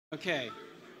Okay.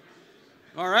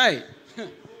 All right.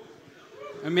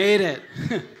 I made it.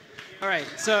 All right.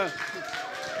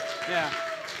 Yeah.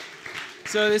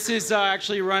 So this is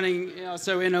actually running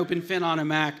also in OpenFin on a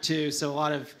Mac too. So a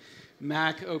lot of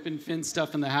Mac OpenFin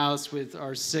stuff in the house with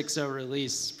our 6.0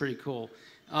 release. Pretty cool.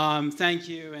 Thank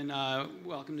you and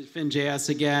welcome to FinJS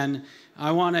again.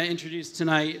 I want to introduce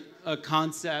tonight a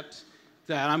concept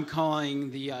that I'm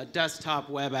calling the desktop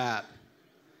web app.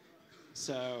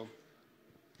 So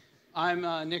I'm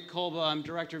Nick Kolba. I'm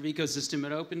Director of Ecosystem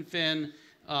at OpenFin.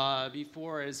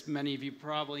 Before, as many of you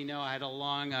probably know, I had a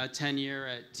long tenure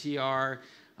at TR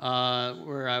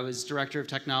where I was Director of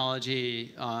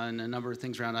Technology on a number of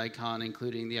things around Icon,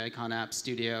 including the Icon App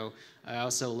Studio. I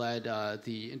also led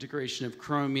the integration of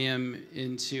Chromium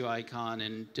into Icon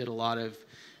and did a lot of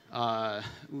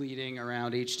leading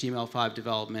around HTML5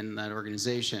 development in that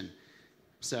organization.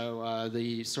 So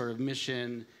the sort of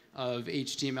mission of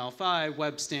HTML5,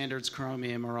 web standards,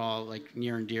 Chromium are all like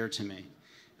near and dear to me.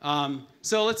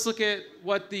 So let's look at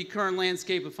what the current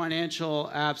landscape of financial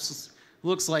apps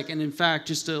looks like. And in fact,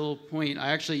 just a little point, I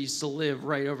actually used to live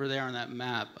right over there on that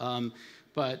map,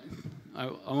 but I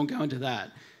won't go into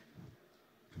that.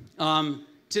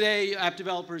 Today, app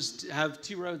developers have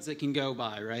two roads they can go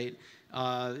by, right?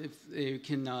 If they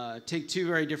can take two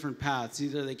very different paths.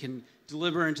 Either they can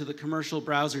deliver into the commercial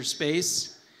browser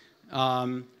space,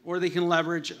 or they can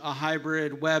leverage a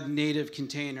hybrid web native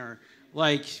container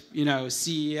like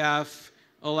CEF,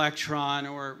 Electron,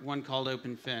 or one called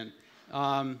OpenFin.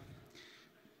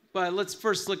 But let's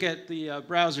first look at the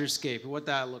browserscape, what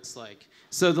that looks like.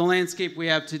 So the landscape we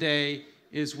have today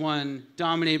is one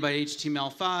dominated by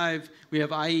HTML5. We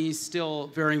have IE still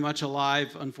very much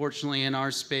alive, unfortunately, in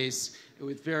our space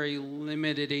with very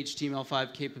limited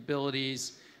HTML5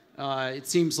 capabilities. It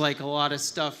seems like a lot of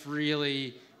stuff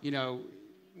really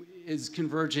is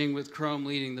converging with Chrome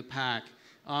leading the pack.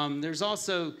 There's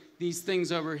also these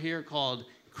things over here called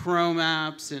Chrome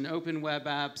apps and open web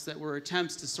apps that were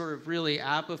attempts to sort of really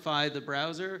appify the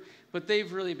browser, but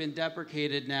they've really been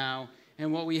deprecated now.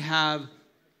 And what we have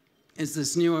is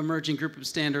this new emerging group of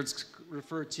standards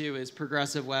referred to as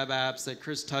progressive web apps that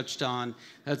Chris touched on.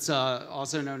 That's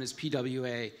also known as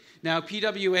PWA. Now,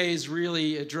 PWA is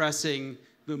really addressing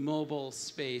the mobile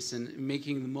space and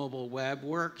making the mobile web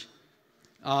work.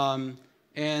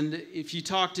 And if you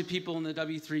talk to people in the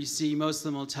W3C, most of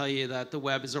them will tell you that the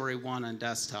web is already won on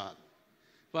desktop.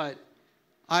 But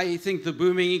I think the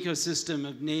booming ecosystem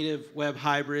of native web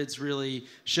hybrids really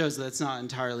shows that's not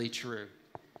entirely true,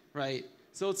 right?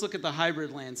 So let's look at the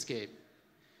hybrid landscape,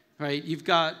 right? You've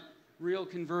got real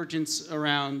convergence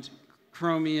around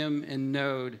Chromium and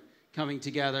Node coming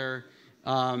together.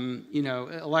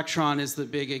 Electron is the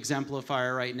big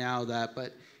exemplifier right now of that,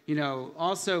 but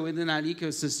also within that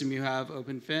ecosystem, you have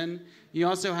OpenFin. You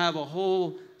also have a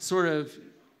whole sort of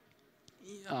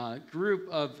group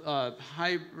of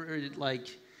hybrid,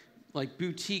 like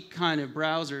boutique kind of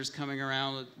browsers coming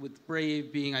around, with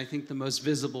Brave being, I think, the most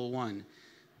visible one.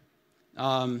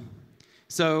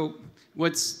 So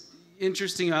what's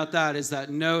interesting about that is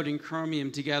that Node and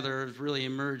Chromium together have really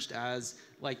emerged as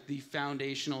like the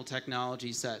foundational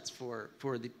technology sets for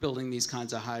building these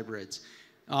kinds of hybrids.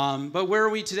 But where are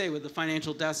we today with the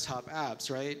financial desktop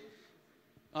apps, right?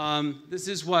 This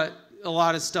is what a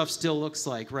lot of stuff still looks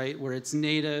like, right? Where it's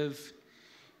native,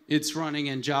 it's running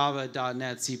in Java,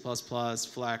 .NET, C++,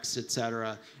 Flex,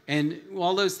 etc. And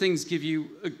all those things give you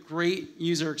a great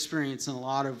user experience in a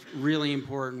lot of really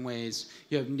important ways.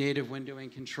 You have native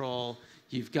windowing control.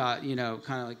 You've got, kind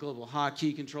of like global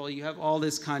hotkey control. You have all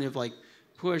this kind of like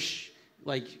push,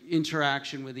 like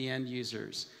interaction with the end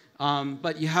users.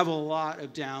 But you have a lot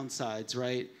of downsides,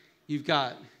 right? You've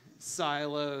got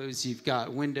silos, you've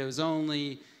got Windows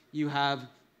only, you have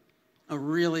a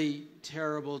really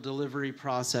terrible delivery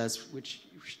process, which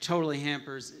totally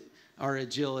hampers our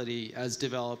agility as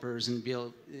developers and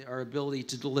our ability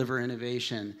to deliver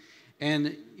innovation.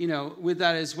 And with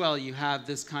that as well, you have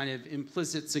this kind of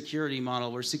implicit security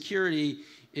model where security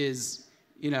is,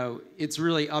 it's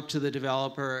really up to the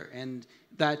developer, and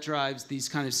that drives these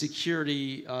kind of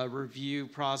security review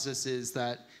processes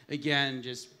that, again,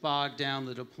 just bog down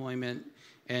the deployment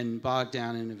and bog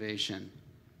down innovation.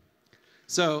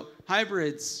 So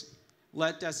hybrids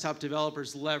let desktop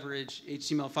developers leverage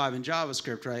HTML5 and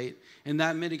JavaScript, right? And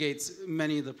that mitigates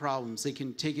many of the problems. They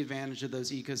can take advantage of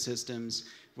those ecosystems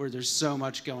where there's so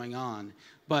much going on.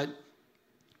 But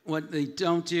what they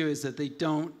don't do is that they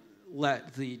don't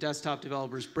let the desktop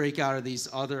developers break out of these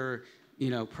other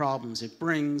problems. It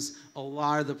brings a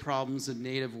lot of the problems of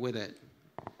native with it.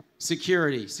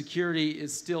 Security. Security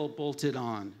is still bolted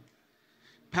on.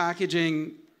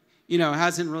 Packaging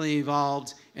hasn't really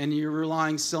evolved, and you're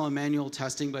relying still on manual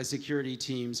testing by security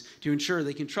teams to ensure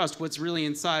they can trust what's really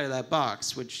inside of that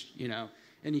box, which,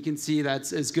 and you can see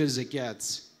that's as good as it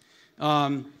gets.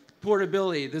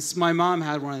 Portability. My mom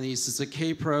had one of these. It's a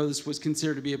K Pro. This was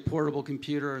considered to be a portable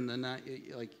computer in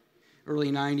the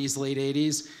early 90s, late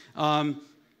 80s.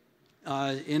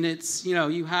 And it's,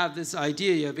 you have this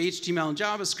idea, you have HTML and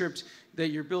JavaScript that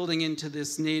you're building into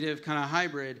this native kind of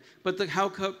hybrid, but how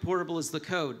portable is the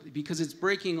code? Because it's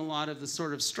breaking a lot of the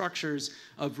sort of structures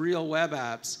of real web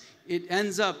apps. It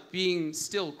ends up being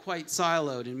still quite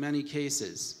siloed in many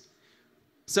cases.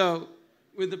 So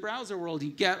with the browser world,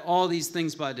 you get all these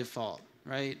things by default,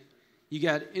 right? You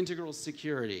get integral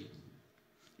security.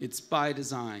 It's by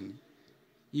design.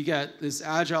 You get this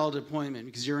agile deployment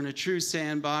because you're in a true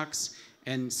sandbox,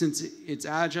 and since it's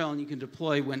agile and you can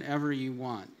deploy whenever you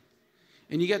want.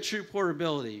 And you get true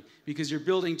portability because you're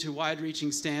building to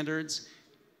wide-reaching standards,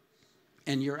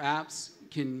 and your apps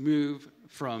can move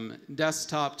from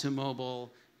desktop to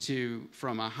mobile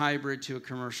from a hybrid to a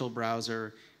commercial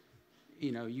browser.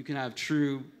 You can have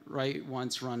true write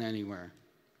once, run anywhere.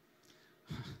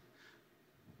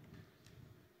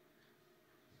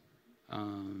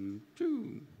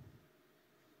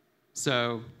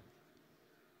 So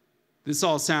this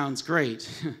all sounds great,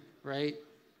 right?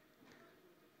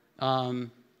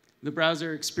 The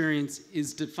browser experience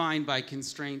is defined by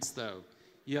constraints, though.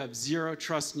 You have zero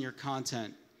trust in your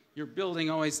content. You're building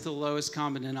always to the lowest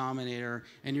common denominator,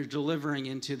 and you're delivering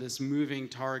into this moving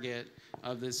target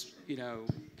of this,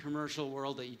 commercial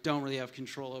world that you don't really have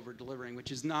control over delivering,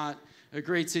 which is not a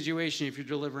great situation if you're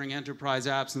delivering enterprise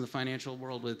apps in the financial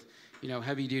world with,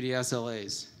 heavy-duty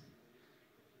SLAs.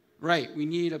 Right, we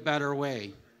need a better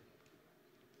way.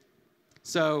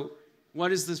 So what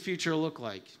does this future look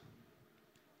like?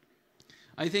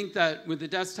 I think that with the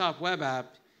desktop web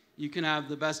app, you can have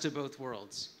the best of both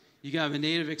worlds. You can have a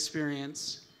native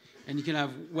experience, and you can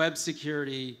have web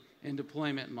security and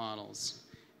deployment models.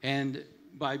 And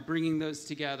by bringing those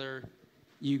together,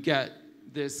 you get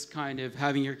this kind of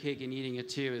having your cake and eating it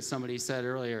too, as somebody said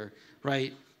earlier,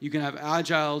 right? You can have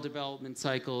agile development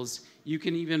cycles. You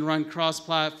can even run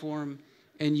cross-platform,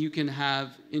 and you can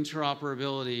have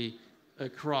interoperability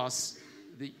across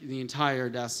the entire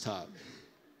desktop.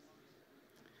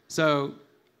 So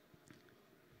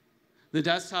the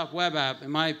desktop web app, in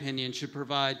my opinion, should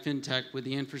provide fintech with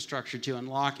the infrastructure to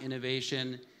unlock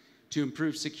innovation, to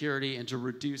improve security, and to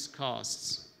reduce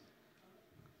costs.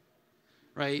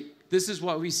 Right? This is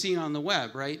what we've seen on the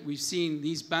web, right? We've seen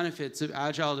these benefits of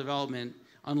agile development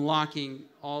unlocking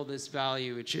all this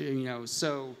value, which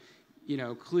so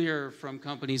clear from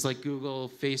companies like Google,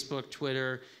 Facebook,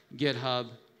 Twitter, GitHub,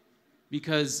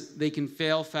 because they can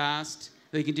fail fast.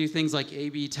 They can do things like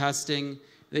A/B testing.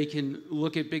 They can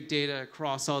look at big data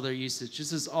across all their usage.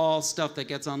 This is all stuff that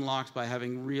gets unlocked by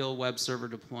having real web server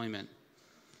deployment.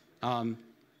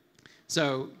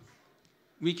 So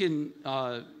we can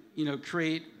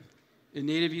create a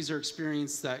native user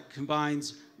experience that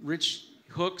combines rich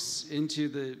hooks into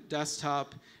the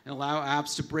desktop and allow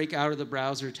apps to break out of the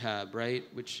browser tab, right?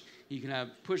 Which you can have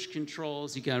push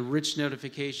controls, you can have rich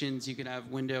notifications, you can have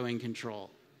windowing control.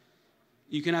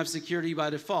 You can have security by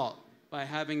default by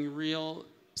having real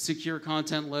secure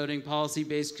content loading,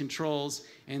 policy-based controls,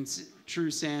 and true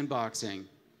sandboxing.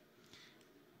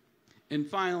 And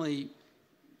finally,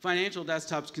 financial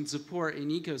desktops can support an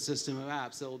ecosystem of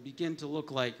apps that will begin to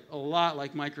look a lot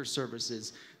like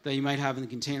microservices that you might have in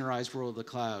the containerized world of the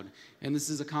cloud. And this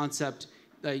is a concept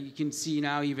that you can see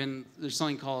now even, there's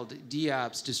something called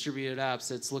DApps, distributed apps,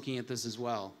 that's looking at this as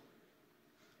well.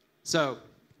 So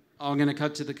I'm going to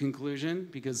cut to the conclusion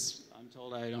because I'm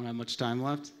told I don't have much time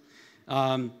left.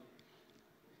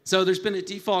 So there's been a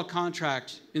default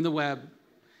contract in the web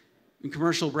in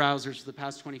commercial browsers for the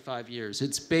past 25 years.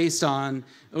 It's based on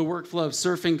a workflow of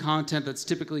surfing content that's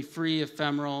typically free,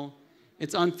 ephemeral.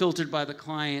 It's unfiltered by the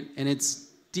client, and it's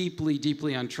deeply,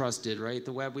 deeply untrusted, right?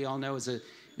 The web, we all know, is an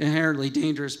inherently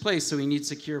dangerous place, so we need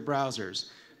secure browsers.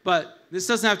 But this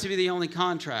doesn't have to be the only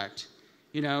contract.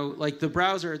 Like the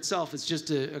browser itself is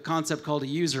just a concept called a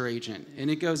user agent,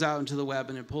 and it goes out into the web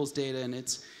and it pulls data, and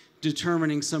it's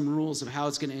determining some rules of how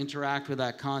it's going to interact with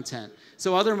that content.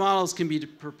 So other models can be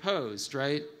proposed,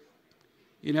 right?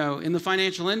 In the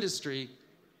financial industry,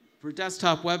 for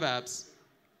desktop web apps,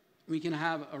 we can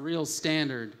have a real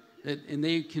standard and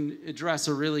they can address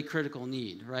a really critical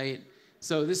need, right?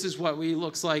 So this is what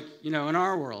looks like, in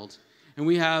our world. And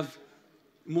we have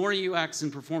more UX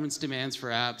and performance demands for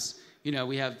apps.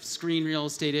 We have screen real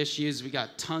estate issues. We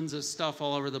got tons of stuff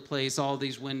all over the place, all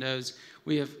these windows.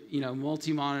 We have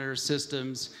multi-monitor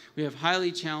systems. We have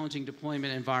highly challenging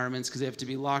deployment environments because they have to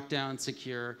be locked down,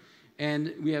 secure.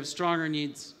 And we have stronger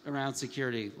needs around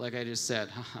security, like I just said,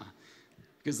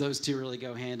 because those two really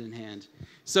go hand in hand.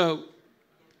 So,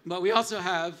 but we also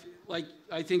have, like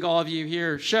I think all of you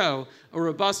here show, a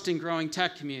robust and growing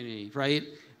tech community, right?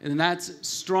 And that's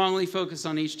strongly focused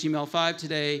on HTML5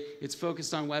 today. It's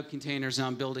focused on web containers and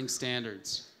on building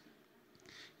standards.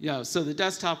 So the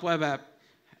desktop web app,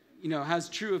 has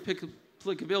true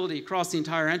applicability across the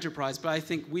entire enterprise, but I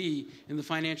think we in the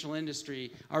financial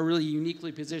industry are really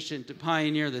uniquely positioned to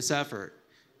pioneer this effort.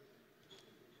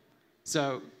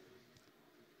 So,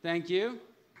 thank you.